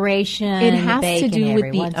moderation. It has to do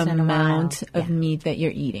with the amount of meat that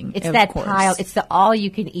you're eating. It's that pile. It's the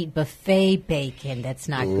all-you-can-eat buffet bacon that's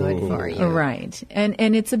not good for you. Right.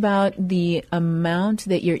 And it's about the amount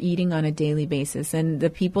that you're eating on a daily basis. And the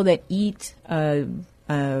people that eat a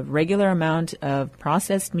regular amount of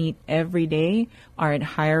processed meat every day are at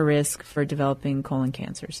higher risk for developing colon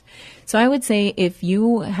cancers. So I would say if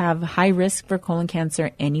you have high risk for colon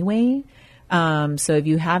cancer anyway, so if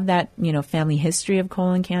you have that, family history of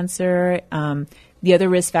colon cancer, the other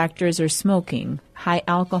risk factors are smoking, high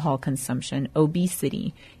alcohol consumption,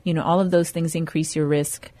 obesity, all of those things increase your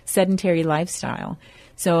risk, sedentary lifestyle.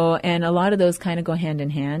 So, and a lot of those kind of go hand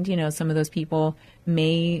in hand. Some of those people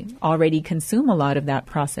may already consume a lot of that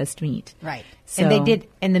processed meat. Right. So,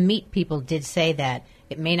 and the meat people did say that.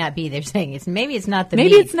 It may not be. They're saying maybe it's not the meat.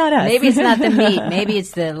 Maybe it's not us. Maybe it's not the meat. Maybe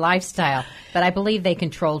it's the lifestyle. But I believe they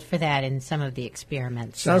controlled for that in some of the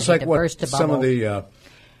experiments. Sounds like what some of the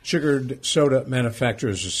sugared soda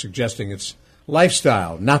manufacturers are suggesting. It's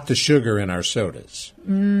lifestyle, not the sugar in our sodas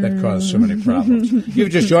that cause so many problems.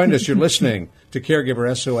 You've just joined us. You're listening to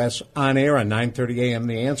Caregiver SOS on air on 9:30 a.m.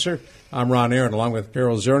 The Answer. I'm Ron Aaron, along with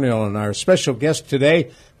Carol Zernial, and our special guest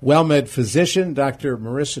today, WellMed physician Dr.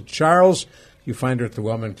 Marissa Charles. You find her at the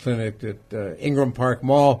WellMed Clinic at Ingram Park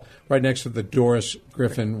Mall, right next to the Doris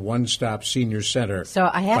Griffin One-Stop Senior Center. So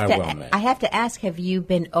I have to ask: have you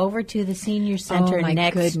been over to the senior center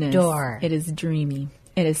next door? It is dreamy.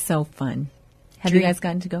 It is so fun. Have you guys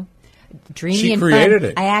gotten to go? Dreamy she and created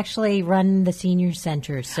fun. it. I actually run the senior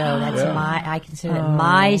center, so that's I consider it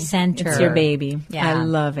my center. It's your baby. Yeah. I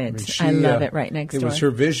love it. I love it right next door. It was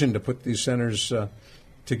her vision to put these centers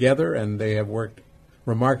together, and they have worked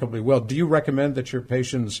remarkably well. Do you recommend that your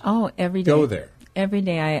patients every day go there? Every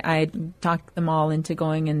day I talk them all into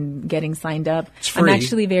going and getting signed up. It's free. I'm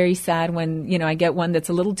actually very sad when, I get one that's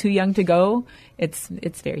a little too young to go. It's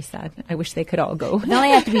very sad. I wish they could all go. They only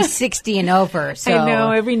have to be 60 and over. So, I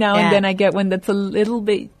know. Every now and then I get one that's a little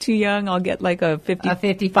bit too young. I'll get like a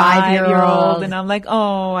 55-year-old. And I'm like,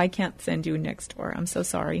 I can't send you next door. I'm so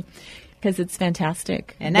sorry. Because it's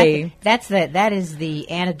fantastic. And that is the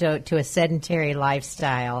antidote to a sedentary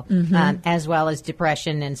lifestyle, as well as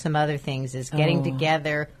depression and some other things, is getting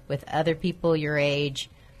together with other people your age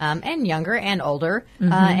and younger and older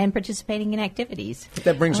and participating in activities.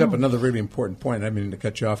 That brings up another really important point. I didn't mean to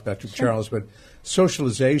cut you off, Dr. Charles, but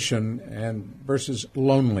socialization versus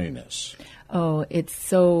loneliness.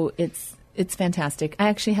 It's fantastic. I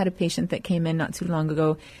actually had a patient that came in not too long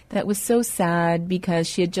ago that was so sad because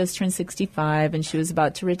she had just turned 65 and she was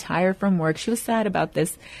about to retire from work. She was sad about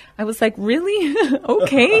this. I was like, really?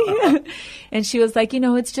 Okay. And she was like,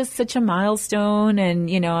 it's just such a milestone, and,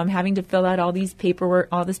 I'm having to fill out all this paperwork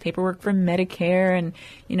for Medicare, and,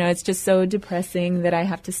 it's just so depressing that I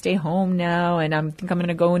have to stay home now, and I think I'm going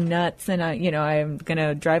to go nuts, and I'm going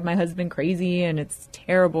to drive my husband crazy, and it's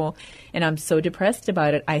terrible, and I'm so depressed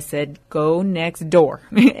about it. I said, go next door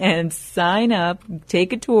and sign up,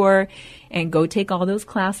 take a tour, and go take all those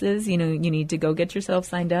classes. You need to go get yourself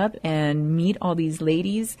signed up and meet all these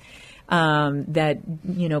ladies that,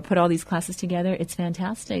 put all these classes together. It's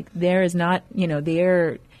fantastic. There is not,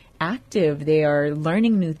 they're active. They are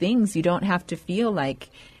learning new things. You don't have to feel like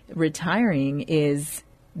retiring is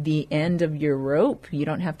the end of your rope. You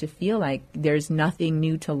don't have to feel like there's nothing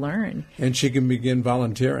new to learn. And she can begin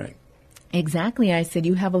volunteering. Exactly. I said,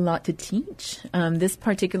 you have a lot to teach. This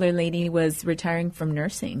particular lady was retiring from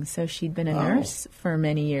nursing, so she'd been a nurse for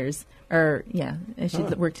many years. She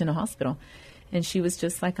worked in a hospital. And she was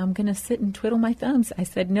just like, I'm going to sit and twiddle my thumbs. I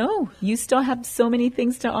said, no, you still have so many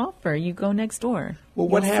things to offer. You go next door. Well,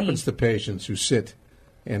 what happens to patients who sit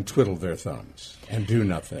and twiddle their thumbs and do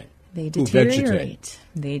nothing? They deteriorate.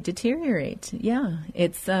 Yeah.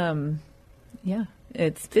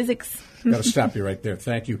 It's physics. Got to stop you right there.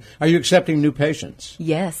 Thank you. Are you accepting new patients?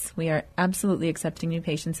 Yes, we are absolutely accepting new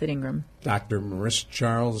patients at Ingram. Dr. Marissa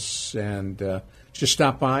Charles, and just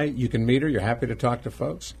stop by. You can meet her. You're happy to talk to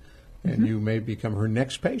folks, and you may become her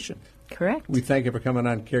next patient. Correct. We thank you for coming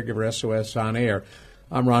on Caregiver SOS On Air.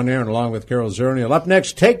 I'm Ron Aaron, along with Carol Zernial. Up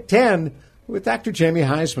next, Take 10 with Dr. Jamie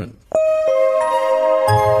Heisman.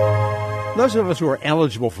 Those of us who are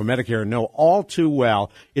eligible for Medicare know all too well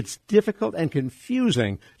it's difficult and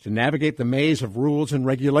confusing to navigate the maze of rules and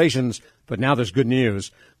regulations, but now there's good news.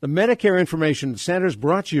 The Medicare Information Centers,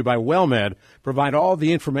 brought to you by WellMed, provide all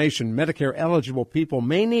the information Medicare-eligible people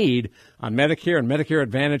may need on Medicare and Medicare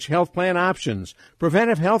Advantage health plan options,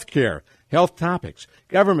 preventive health care, health topics,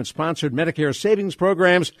 government-sponsored Medicare savings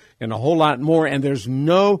programs, and a whole lot more, and there's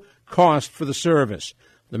no cost for the service.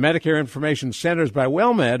 The Medicare Information Centers by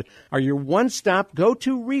WellMed are your one-stop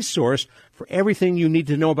go-to resource for everything you need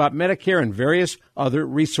to know about Medicare and various other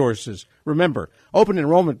resources. Remember, open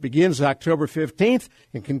enrollment begins October 15th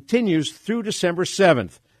and continues through December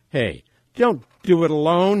 7th. Hey, don't do it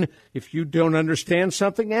alone. If you don't understand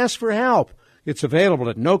something, ask for help. It's available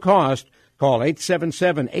at no cost. Call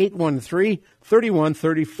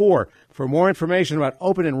 877-813-3134 for more information about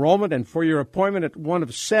open enrollment and for your appointment at one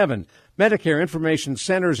of 7 Medicare Information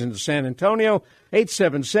Centers in San Antonio,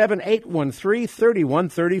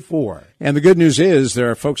 877-813-3134. And the good news is there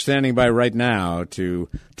are folks standing by right now to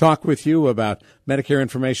talk with you about Medicare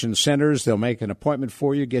Information Centers. They'll make an appointment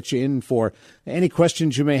for you, get you in for any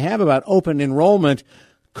questions you may have about open enrollment.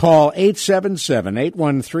 Call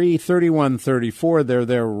 877-813-3134. They're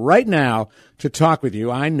there right now to talk with you.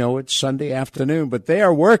 I know it's Sunday afternoon, but they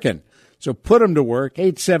are working. So put them to work,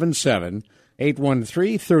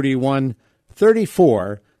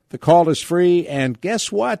 877-813-3134. The call is free, and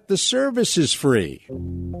guess what? The service is free.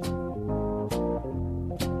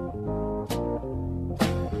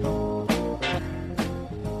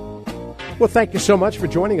 Well, thank you so much for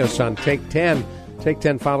joining us on Take 10. Take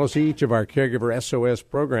 10 follows each of our Caregiver SOS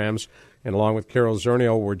programs, and along with Carol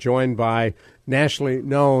Zernial, we're joined by nationally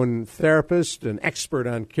known therapist and expert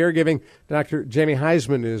on caregiving. Dr. Jamie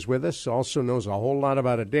Heisman is with us, also knows a whole lot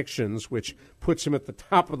about addictions, which puts him at the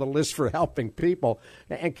top of the list for helping people.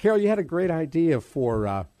 And Carol, you had a great idea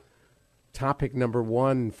for topic number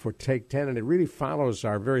 1 for Take 10, and it really follows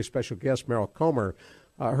our very special guest, Meryl Comer.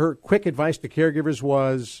 Her quick advice to caregivers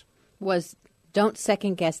was don't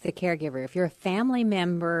second-guess the caregiver. If you're a family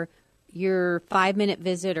member, your 5-minute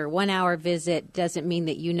visit or 1-hour visit doesn't mean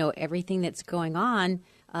that you know everything that's going on.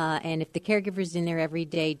 And if the caregiver's in there every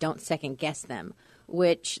day, don't second-guess them,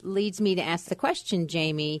 which leads me to ask the question,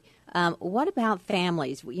 Jamie, what about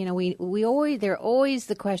families? You know, there are always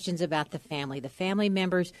the questions about the family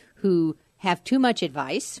members who have too much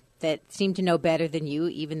advice, that seem to know better than you,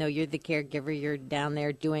 even though you're the caregiver, you're down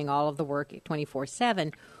there doing all of the work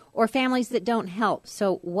 24/7. Or families that don't help.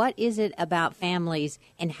 So what is it about families,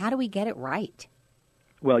 and how do we get it right?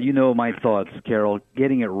 Well, you know my thoughts, Carol.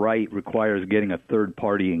 Getting it right requires getting a third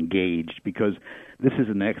party engaged, because this is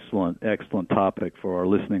an excellent topic for our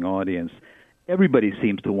listening audience. Everybody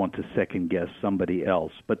seems to want to second-guess somebody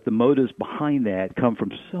else, but the motives behind that come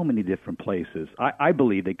from so many different places. I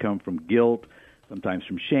believe they come from guilt, sometimes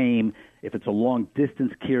from shame. If it's a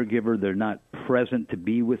long-distance caregiver, they're not present to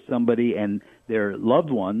be with somebody, and their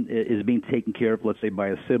loved one is being taken care of, let's say, by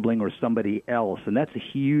a sibling or somebody else, and that's a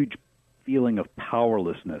huge feeling of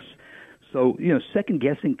powerlessness. So, you know,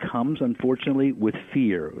 second-guessing comes, unfortunately, with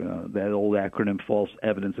fear, that old acronym, false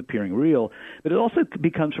evidence appearing real, but it also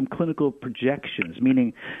becomes from clinical projections,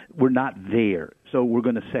 meaning we're not there, so we're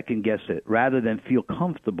going to second-guess it. Rather than feel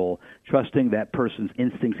comfortable trusting that person's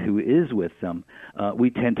instincts who is with them, we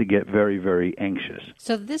tend to get very, very anxious.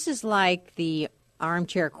 So this is like the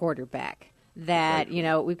armchair quarterback. That, you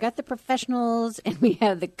know, we've got the professionals and we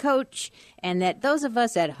have the coach, and that those of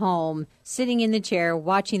us at home sitting in the chair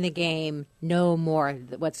watching the game know more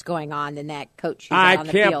what's going on than that coach who's out on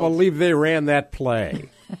the field. I can't believe they ran that play.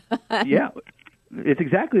 Yeah, it's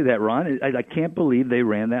exactly that, Ron. I can't believe they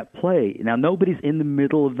ran that play. Now, nobody's in the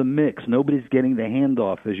middle of the mix. Nobody's getting the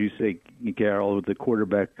handoff, as you say, Carol, with the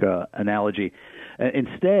quarterback analogy.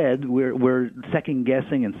 Instead, we're second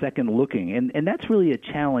guessing and second looking, and that's really a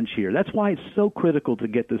challenge here. That's why it's so critical to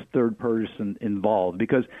get this third person involved,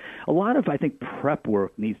 because a lot of, I think, prep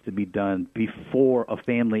work needs to be done before a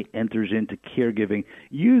family enters into caregiving,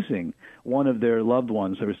 using one of their loved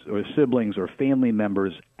ones or siblings or family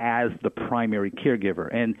members as the primary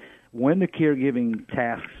caregiver. And when the caregiving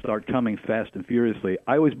tasks start coming fast and furiously,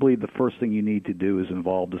 I always believe the first thing you need to do is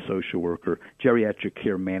involve the social worker, geriatric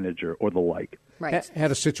care manager, or the like. Right. Had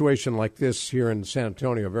a situation like this here in San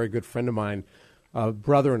Antonio. A very good friend of mine, a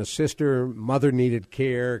brother and a sister, mother needed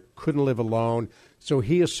care, couldn't live alone, so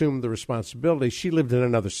he assumed the responsibility. She lived in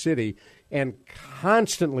another city and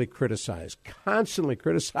constantly criticized.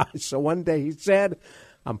 So one day he said,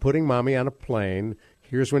 I'm putting Mommy on a plane.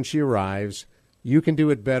 Here's when she arrives. You can do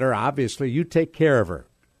it better. Obviously, you take care of her.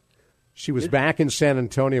 She was back in San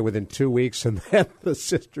Antonio within 2 weeks, and then the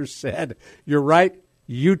sister said, you're right.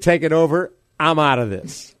 You take it over. I'm out of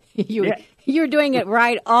this. You're doing it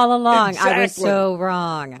right all along. Exactly. I was so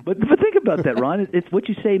wrong. But think about that, Ron. It's what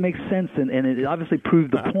you say makes sense, and it obviously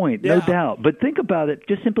proved the point, no doubt. But think about it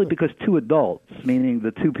just simply because two adults, meaning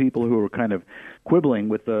the two people who were kind of quibbling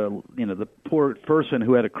with the poor person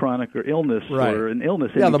who had a chronic illness or an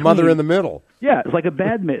illness. Yeah, the mother in the middle. Yeah, it's like a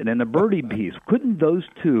badminton and a birdie piece. Couldn't those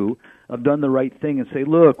two have done the right thing and say,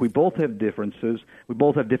 look, we both have differences. We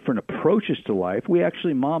both have different approaches to life.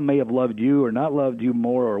 Mom may have loved you or not loved you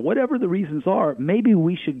more, or whatever the reasons are. Maybe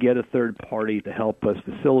we should get a third party to help us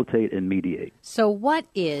facilitate and mediate. So what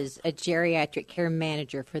is a geriatric care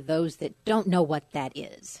manager for those that don't know what that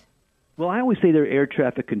is? Well, I always say they're air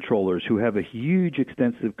traffic controllers who have a huge,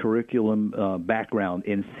 extensive curriculum background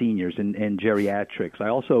in seniors and geriatrics. I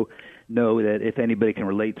also know that if anybody can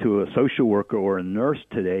relate to a social worker or a nurse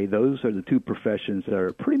today, those are the two professions that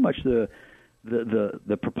are pretty much the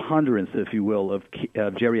preponderance, if you will, of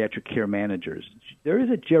geriatric care managers. There is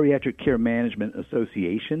a Geriatric Care Management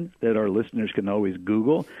Association that our listeners can always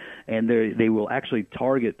Google, and they will actually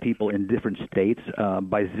target people in different states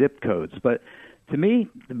by zip codes. But to me,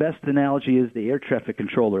 the best analogy is the air traffic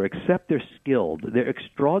controller, except they're skilled. They're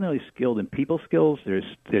extraordinarily skilled in people skills. They're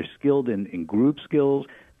skilled in group skills,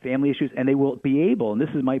 family issues, and they will be able, and this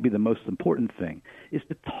might be the most important thing, is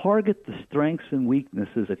to target the strengths and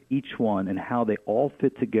weaknesses of each one and how they all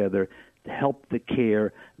fit together to help the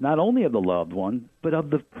care not only of the loved one, but of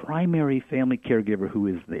the primary family caregiver who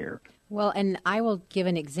is there. Well, and I will give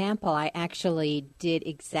an example. I actually did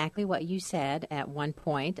exactly what you said at one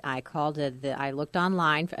point. I I looked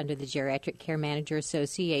online under the Geriatric Care Manager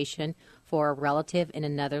Association for a relative in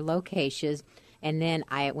another location. And then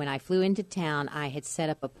when I flew into town, I had set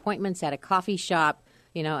up appointments at a coffee shop,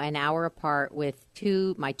 an hour apart with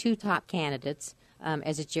my two top candidates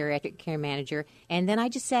as a geriatric care manager. And then I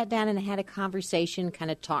just sat down and had a conversation,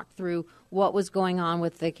 kind of talked through what was going on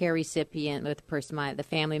with the care recipient, with the person, the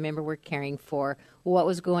family member we're caring for, what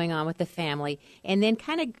was going on with the family, and then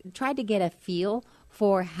kind of tried to get a feel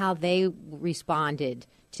for how they responded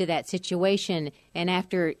to that situation. And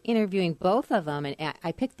after interviewing both of them, and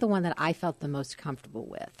I picked the one that I felt the most comfortable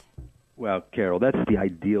with. Well, Carol, that's the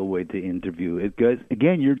ideal way to interview.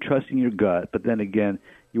 Again, you're trusting your gut, but then again,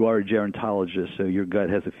 you are a gerontologist, so your gut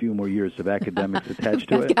has a few more years of academics attached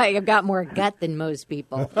to it. I've got more gut than most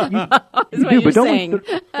people. You do, but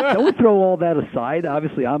don't we throw all that aside?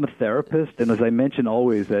 Obviously, I'm a therapist, and as I mention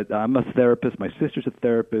always, that I'm a therapist. My sister's a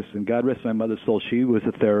therapist, and God rest my mother's soul, she was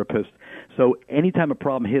a therapist. So anytime a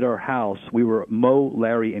problem hit our house, we were Mo,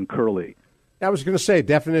 Larry, and Curly. I was going to say,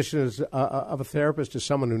 definition of a therapist is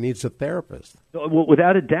someone who needs a therapist. Well,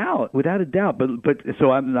 without a doubt. But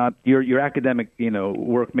so I'm not. Your academic,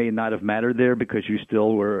 work may not have mattered there because you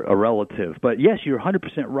still were a relative. But yes, you're 100%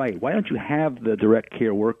 right. Why don't you have the direct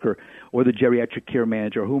care worker or the geriatric care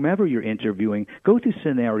manager, or whomever you're interviewing, go through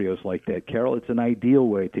scenarios like that, Carol? It's an ideal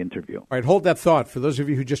way to interview. All right, hold that thought. For those of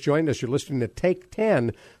you who just joined us, you're listening to Take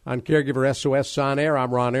 10 on Caregiver SOS On Air.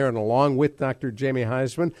 I'm Ron Aaron, along with Dr. Jamie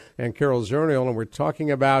Heisman and Carol Zernial, and we're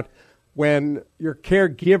talking about when your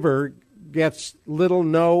caregiver gets little,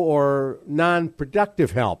 no, or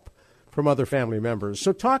non-productive help from other family members.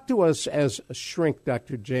 So talk to us as a shrink,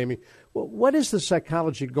 Dr. Jamie. What is the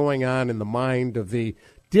psychology going on in the mind of the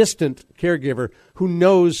distant caregiver who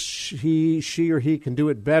knows she or he can do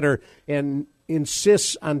it better and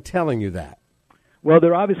insists on telling you that? Well,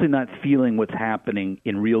 they're obviously not feeling what's happening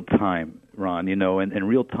in real time, Ron, and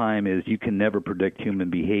real time is you can never predict human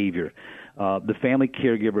behavior. the family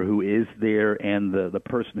caregiver who is there and the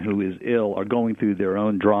person who is ill are going through their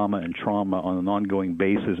own drama and trauma on an ongoing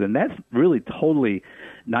basis, and that's really totally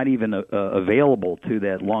not even available to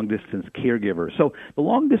that long-distance caregiver. So the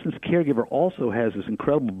long-distance caregiver also has this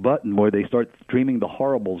incredible button where they start streaming the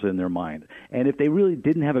horribles in their mind. And if they really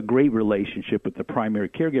didn't have a great relationship with the primary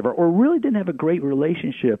caregiver or really didn't have a great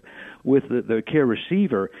relationship with the care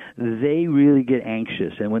receiver, they really get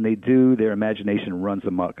anxious. And when they do, their imagination runs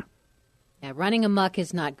amok. Yeah, running amok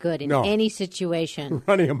is not good in any situation.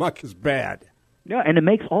 Running amok is bad. Yeah, and it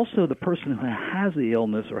makes also the person who has the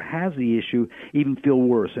illness or has the issue even feel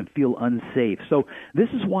worse and feel unsafe. So this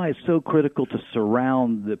is why it's so critical to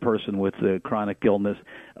surround the person with the chronic illness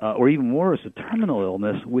or even worse, a terminal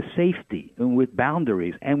illness, with safety and with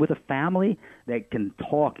boundaries and with a family that can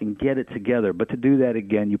talk and get it together. But to do that,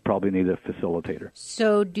 again, you probably need a facilitator.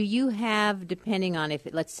 So do you have, depending on if,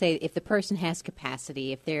 let's say, if the person has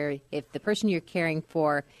capacity, if the person you're caring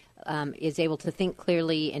for is able to think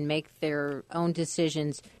clearly and make their own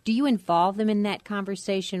decisions, do you involve them in that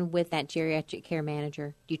conversation with that geriatric care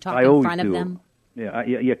manager? Do you talk in front of them?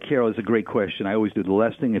 Yeah, Carol, it's a great question. I always do. The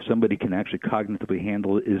last thing, if somebody can actually cognitively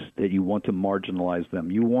handle it, is that you want to marginalize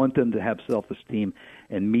them. You want them to have self-esteem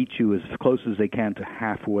and meet you as close as they can to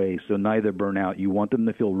halfway, so neither burn out. You want them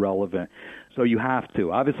to feel relevant. So you have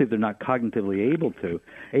to. Obviously, if they're not cognitively able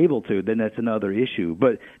to, then that's another issue.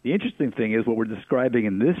 But the interesting thing is what we're describing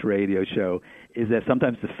in this radio show is that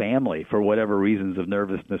sometimes the family, for whatever reasons of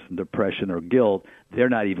nervousness and depression or guilt, they're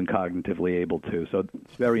not even cognitively able to. So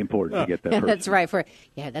it's very important to get that person. That's right.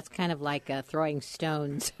 That's kind of like throwing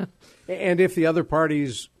stones. And if the other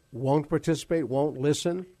parties won't participate, won't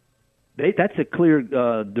listen? That's a clear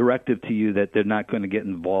directive to you that they're not going to get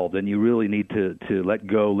involved, and you really need to let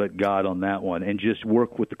go, let God on that one, and just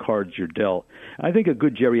work with the cards you're dealt. I think a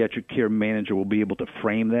good geriatric care manager will be able to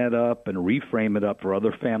frame that up and reframe it up for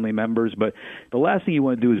other family members, but the last thing you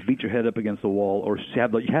want to do is beat your head up against the wall or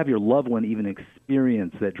have your loved one even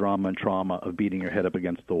experience that drama and trauma of beating your head up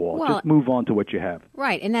against the wall. Just move on to what you have.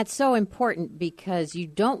 Right, and that's so important because you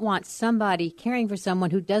don't want somebody caring for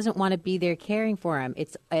someone who doesn't want to be there caring for him.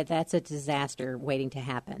 That's a disaster waiting to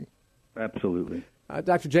happen. Absolutely.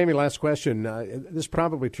 Dr. Jamie, last question. This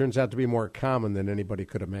probably turns out to be more common than anybody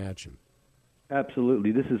could imagine.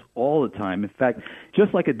 Absolutely. This is all the time. In fact,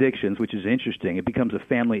 just like addictions, which is interesting, it becomes a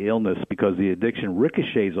family illness because the addiction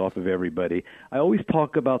ricochets off of everybody. I always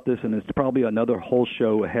talk about this, and it's probably another whole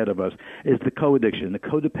show ahead of us, is the co-addiction, the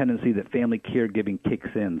codependency that family caregiving kicks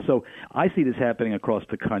in. So I see this happening across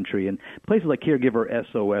the country, and places like Caregiver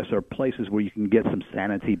SOS are places where you can get some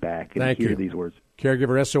sanity back and hear these words.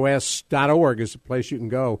 CaregiverSOS.org is the place you can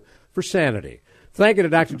go for sanity. Thank you to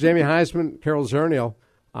Dr. Jamie Heisman, Carol Zernial.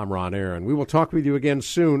 I'm Ron Aaron. We will talk with you again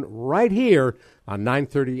soon, right here on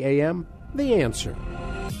 9:30 a.m. The Answer.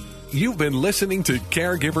 You've been listening to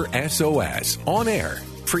Caregiver SOS on air,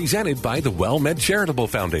 presented by the WellMed Charitable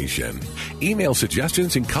Foundation. Email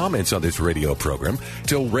suggestions and comments on this radio program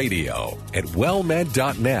to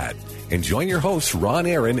radio@wellmed.net. And join your hosts, Ron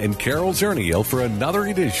Aaron and Carol Zernial, for another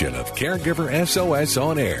edition of Caregiver SOS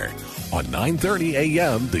on air on 9:30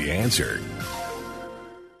 a.m. The Answer.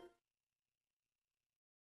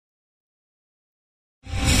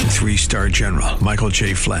 Three-star General Michael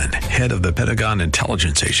J. Flynn, head of the Pentagon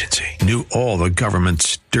Intelligence Agency, knew all the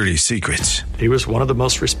government's dirty secrets. He was one of the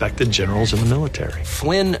most respected generals in the military.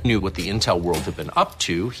 Flynn knew what the intel world had been up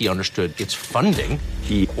to. He understood its funding.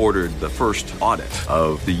 He ordered the first audit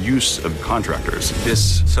of the use of contractors.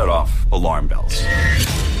 This set off alarm bells.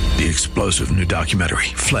 The explosive new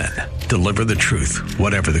documentary, Flynn, Deliver the Truth,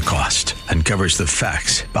 Whatever the Cost, uncovers the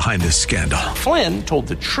facts behind this scandal. Flynn told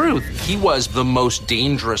the truth. He was the most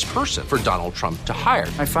dangerous person for Donald Trump to hire.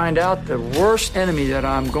 I find out the worst enemy that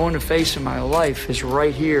I'm going to face in my life is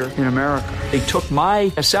right here in America. They took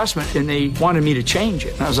my assessment and they wanted me to change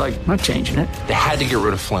it. And I was like, I'm not changing it. They had to get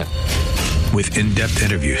rid of Flynn. With in-depth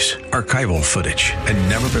interviews, archival footage, and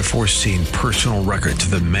never-before-seen personal records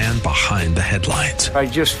of the man behind the headlines. I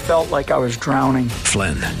just felt like I was drowning.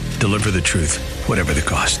 Flynn, Deliver the Truth, Whatever the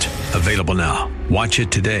Cost. Available now. Watch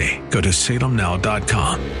it today. Go to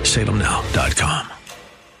salemnow.com. salemnow.com.